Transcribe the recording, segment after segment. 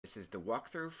This is the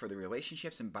walkthrough for the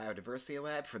Relationships and Biodiversity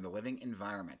Lab for the living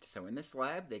environment. So in this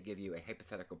lab, they give you a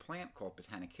hypothetical plant called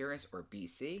Botanicurus, or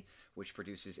BC, which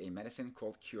produces a medicine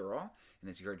called cure-all, and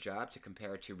it's your job to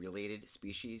compare it to related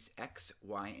species X,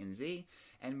 Y, and Z,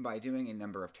 and by doing a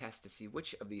number of tests to see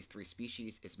which of these three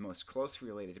species is most closely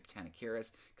related to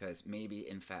Botanicurus, because maybe,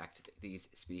 in fact, these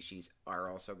species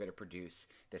are also going to produce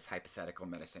this hypothetical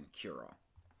medicine cure-all.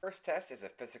 First test is a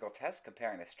physical test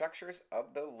comparing the structures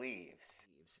of the leaves.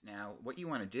 Now, what you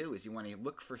want to do is you want to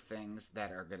look for things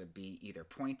that are going to be either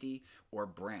pointy or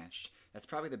branched. That's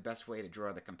probably the best way to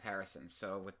draw the comparison.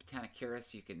 So with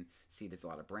Botanicurus, you can see there's a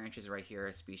lot of branches right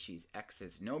here. Species X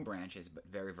has no branches, but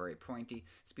very, very pointy.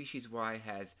 Species Y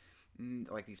has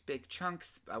like these big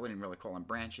chunks. I wouldn't really call them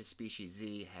branches. Species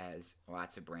Z has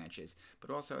lots of branches, but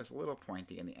also has a little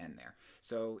pointy in the end there.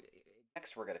 So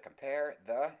next, we're going to compare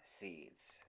the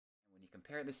seeds. When you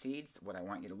compare the seeds, what I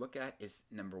want you to look at is,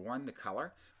 number one, the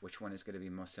color. Which one is going to be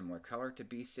most similar color to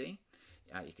BC?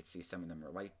 You can see some of them are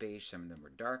light beige, some of them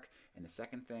are dark. And the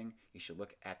second thing, you should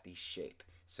look at the shape.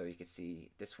 So you can see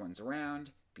this one's round,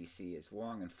 BC is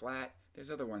long and flat. There's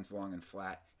other ones long and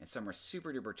flat, and some are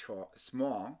super duper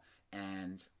small,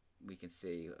 and we can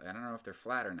see, I don't know if they're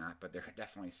flat or not, but they're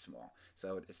definitely small.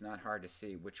 So it's not hard to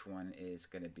see which one is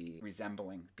going to be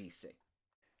resembling BC.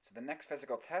 So the next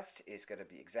physical test is going to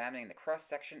be examining the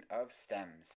cross-section of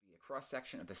stems. A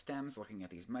cross-section of the stems, looking at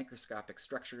these microscopic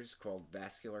structures called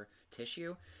vascular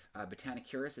tissue.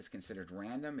 Botanicurus is considered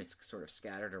random. It's sort of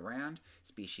scattered around.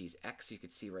 Species X, you can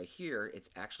see right here, it's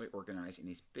actually organized in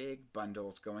these big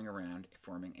bundles going around,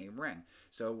 forming a ring.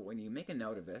 So when you make a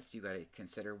note of this, you got to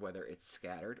consider whether it's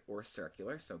scattered or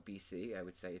circular. So BC, I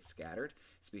would say it's scattered.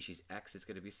 Species X is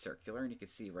going to be circular, and you can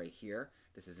see right here,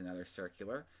 this is another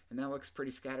circular, and that looks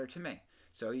pretty scattered to me.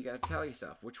 So you got to tell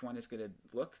yourself which one is going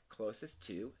to look closest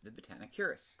to the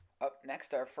Botanicurus. Up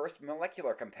next, our first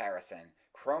molecular comparison,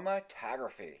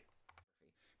 chromatography.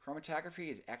 Chromatography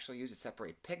is actually used to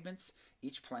separate pigments.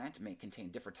 Each plant may contain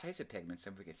different types of pigments,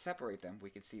 so if we could separate them,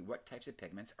 we could see what types of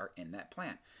pigments are in that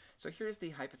plant. So here's the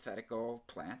hypothetical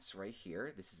plants right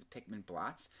here. This is the pigment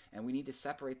blots, and we need to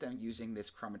separate them using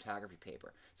this chromatography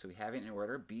paper. So we have it in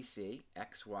order BC,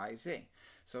 X, Y, Z.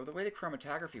 So the way the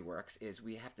chromatography works is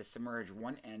we have to submerge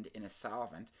one end in a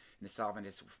solvent, and the solvent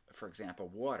is, for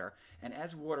example, water, and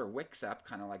as water wicks up,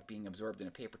 kind of like being absorbed in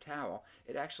a paper towel,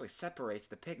 it actually separates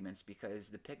the pigments, because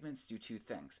the pigments do two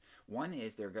things. One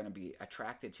is they're going to be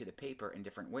attracted to the paper in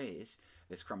different ways,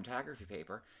 this chromatography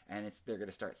paper, and they're going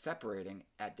to start separating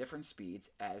at different speeds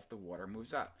as the water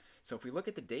moves up. So if we look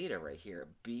at the data right here,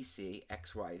 BC,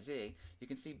 X, Y, Z, you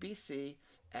can see BC,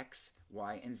 X,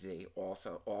 Y, and Z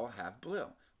also all have blue.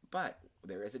 But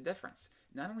there is a difference.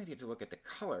 Not only do you have to look at the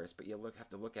colors, but you have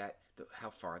to look at how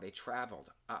far they traveled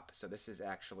up. So this is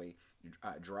actually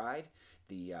dried.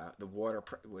 The water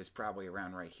was probably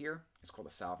around right here. It's called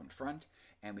a solvent front.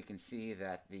 And we can see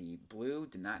that the blue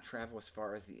did not travel as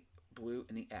far as the blue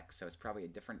in the X, so it's probably a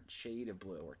different shade of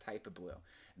blue or type of blue.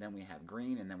 And then we have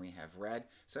green, and then we have red.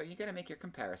 So you got to make your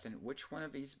comparison. Which one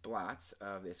of these blots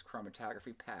of this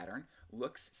chromatography pattern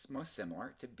looks most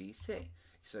similar to BC?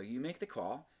 So you make the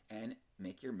call and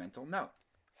make your mental note.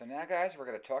 So now, guys, we're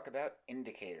going to talk about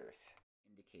indicators.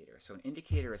 So an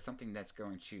indicator is something that's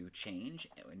going to change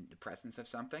in the presence of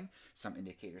something. Some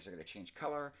indicators are going to change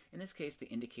color. In this case, the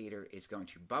indicator is going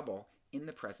to bubble in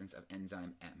the presence of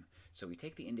enzyme M. So we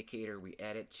take the indicator, we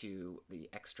add it to the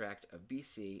extract of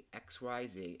BC,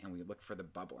 XYZ, and we look for the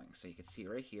bubbling. So you can see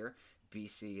right here,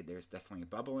 BC, there's definitely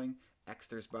bubbling, X,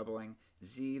 there's bubbling,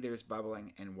 Z, there's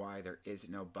bubbling, and Y, there is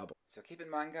no bubble. So keep in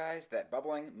mind, guys, that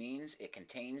bubbling means it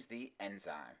contains the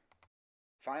enzyme.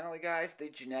 Finally, guys, the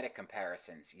genetic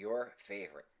comparisons, your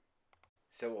favorite.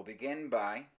 So we'll begin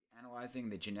by analyzing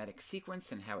the genetic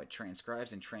sequence and how it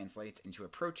transcribes and translates into a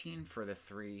protein for the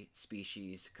three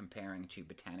species comparing to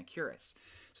Botanicurus.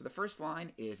 So the first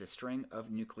line is a string of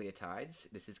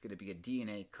nucleotides. This is going to be a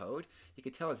DNA code. You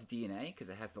can tell it's DNA because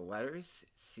it has the letters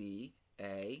C,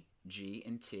 A, G,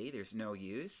 and T. There's no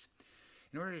U's.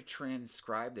 In order to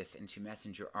transcribe this into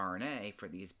messenger RNA for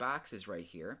these boxes right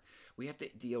here, we have to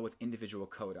deal with individual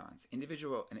codons. An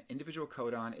individual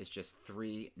codon is just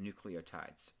 3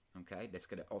 nucleotides. Okay, that's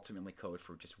going to ultimately code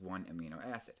for just one amino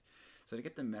acid. So to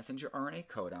get the messenger RNA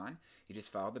codon, you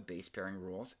just follow the base pairing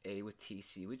rules, A with T,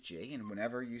 C with G, and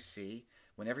whenever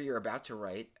you're about to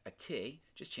write a T,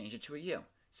 just change it to a U.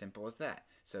 Simple as that.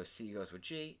 So C goes with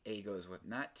G, A goes with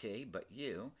not T, but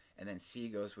U, and then C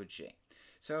goes with G.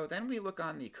 So then we look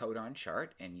on the codon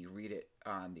chart, and you read it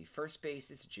on the first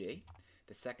base is G,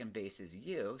 The second base is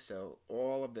U, so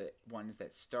all of the ones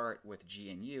that start with G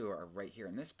and U are right here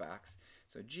in this box.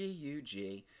 So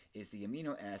GUG is the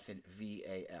amino acid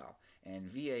VAL,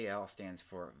 and VAL stands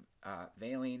for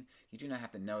valine. You do not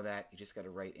have to know that, you just got to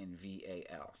write in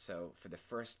VAL. So for the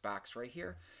first box right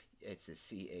here, it's a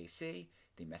CAC.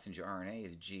 The messenger RNA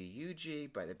is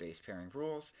GUG by the base pairing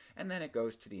rules, and then it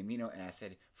goes to the amino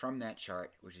acid from that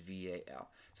chart, which is VAL.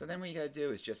 So then what you got to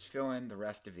do is just fill in the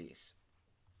rest of these.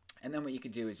 And then what you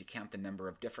can do is you count the number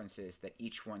of differences that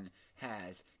each one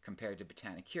has compared to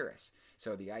Botanicurus.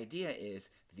 So the idea is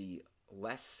the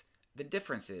less the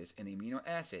differences in the amino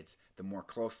acids, the more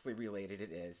closely related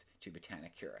it is to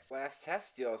Botanicurus. Last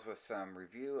test deals with some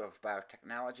review of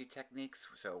biotechnology techniques.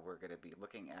 So we're going to be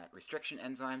looking at restriction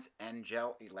enzymes and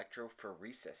gel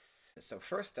electrophoresis. So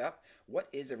first up, what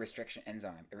is a restriction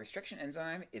enzyme? A restriction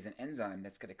enzyme is an enzyme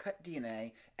that's going to cut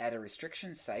DNA at a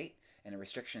restriction site, and a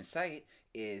restriction site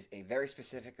is a very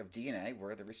specific of DNA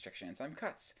where the restriction enzyme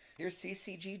cuts. Here's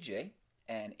CCGG.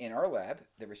 And in our lab,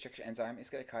 the restriction enzyme is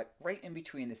going to cut right in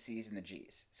between the C's and the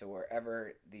G's. So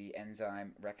wherever the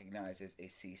enzyme recognizes a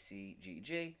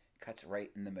CCGG, cuts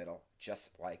right in the middle,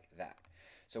 just like that.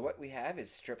 So what we have is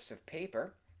strips of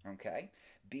paper, okay?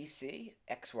 BC,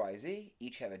 XYZ,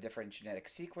 each have a different genetic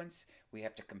sequence. We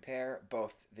have to compare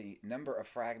both the number of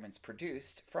fragments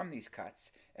produced from these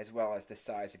cuts as well as the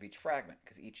size of each fragment,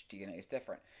 because each DNA is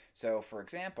different. So for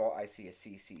example, I see a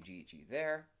CCGG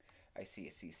there. I see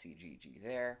a CCGG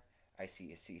there, I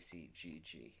see a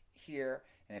CCGG here,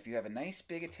 and if you have a nice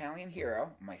big Italian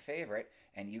hero, my favorite,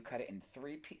 and you cut it in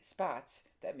 3 spots,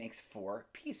 that makes 4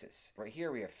 pieces. Right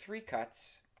here we have 3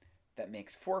 cuts, that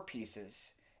makes 4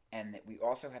 pieces, and we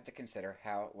also have to consider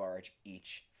how large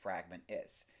each fragment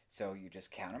is. So you just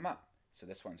count them up. So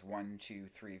this one's 1, 2,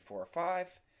 3, 4,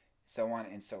 5, so on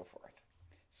and so forth.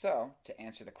 So to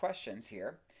answer the questions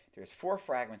here, there's 4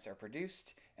 fragments are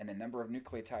produced, and the number of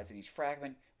nucleotides in each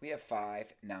fragment, we have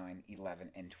 5, 9, 11,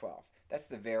 and 12. That's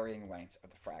the varying lengths of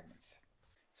the fragments.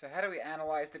 So how do we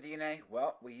analyze the DNA?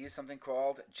 Well, we use something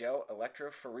called gel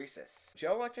electrophoresis.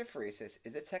 Gel electrophoresis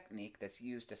is a technique that's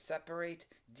used to separate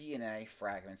DNA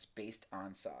fragments based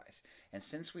on size. And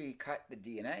since we cut the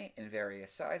DNA in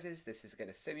various sizes, this is going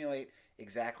to simulate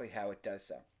exactly how it does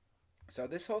so. So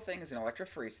this whole thing is an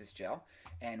electrophoresis gel,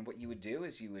 and what you would do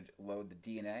is you would load the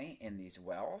DNA in these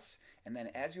wells, and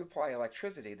then as you apply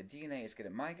electricity, the DNA is going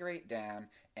to migrate down,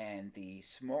 and the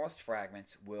smallest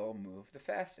fragments will move the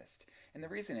fastest. And the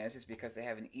reason is because they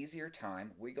have an easier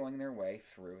time wiggling their way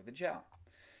through the gel.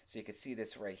 So you can see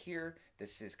this right here.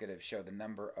 This is going to show the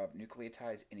number of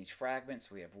nucleotides in each fragment.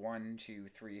 So we have 1, 2,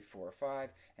 3, 4, 5,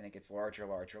 and it gets larger,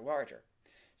 larger, larger.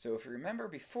 So if you remember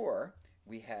before,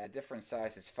 we had different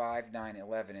sizes 5, 9,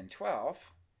 11, and 12.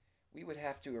 We would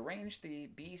have to arrange the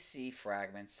BC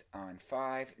fragments on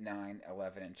 5, 9,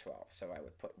 11, and 12. So I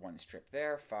would put one strip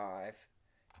there, 5,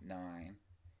 9,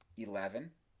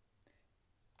 11,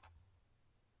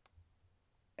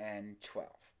 and 12.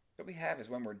 What we have is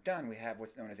when we're done, we have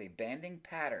what's known as a banding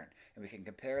pattern, and we can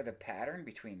compare the pattern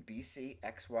between BC,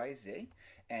 XYZ,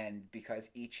 and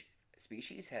because each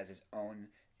species has its own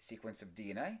sequence of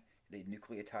DNA, the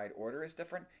nucleotide order is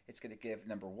different, it's going to give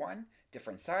number 1,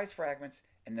 different size fragments,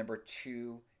 and number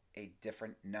 2, a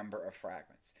different number of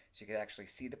fragments. So you can actually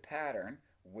see the pattern,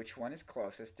 which one is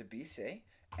closest to BC,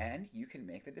 and you can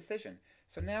make the decision.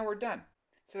 So now we're done.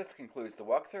 So this concludes the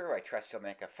walkthrough. I trust you'll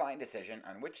make a fine decision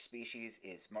on which species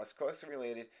is most closely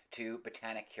related to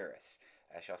Botanicurus.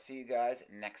 I shall see you guys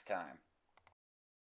next time.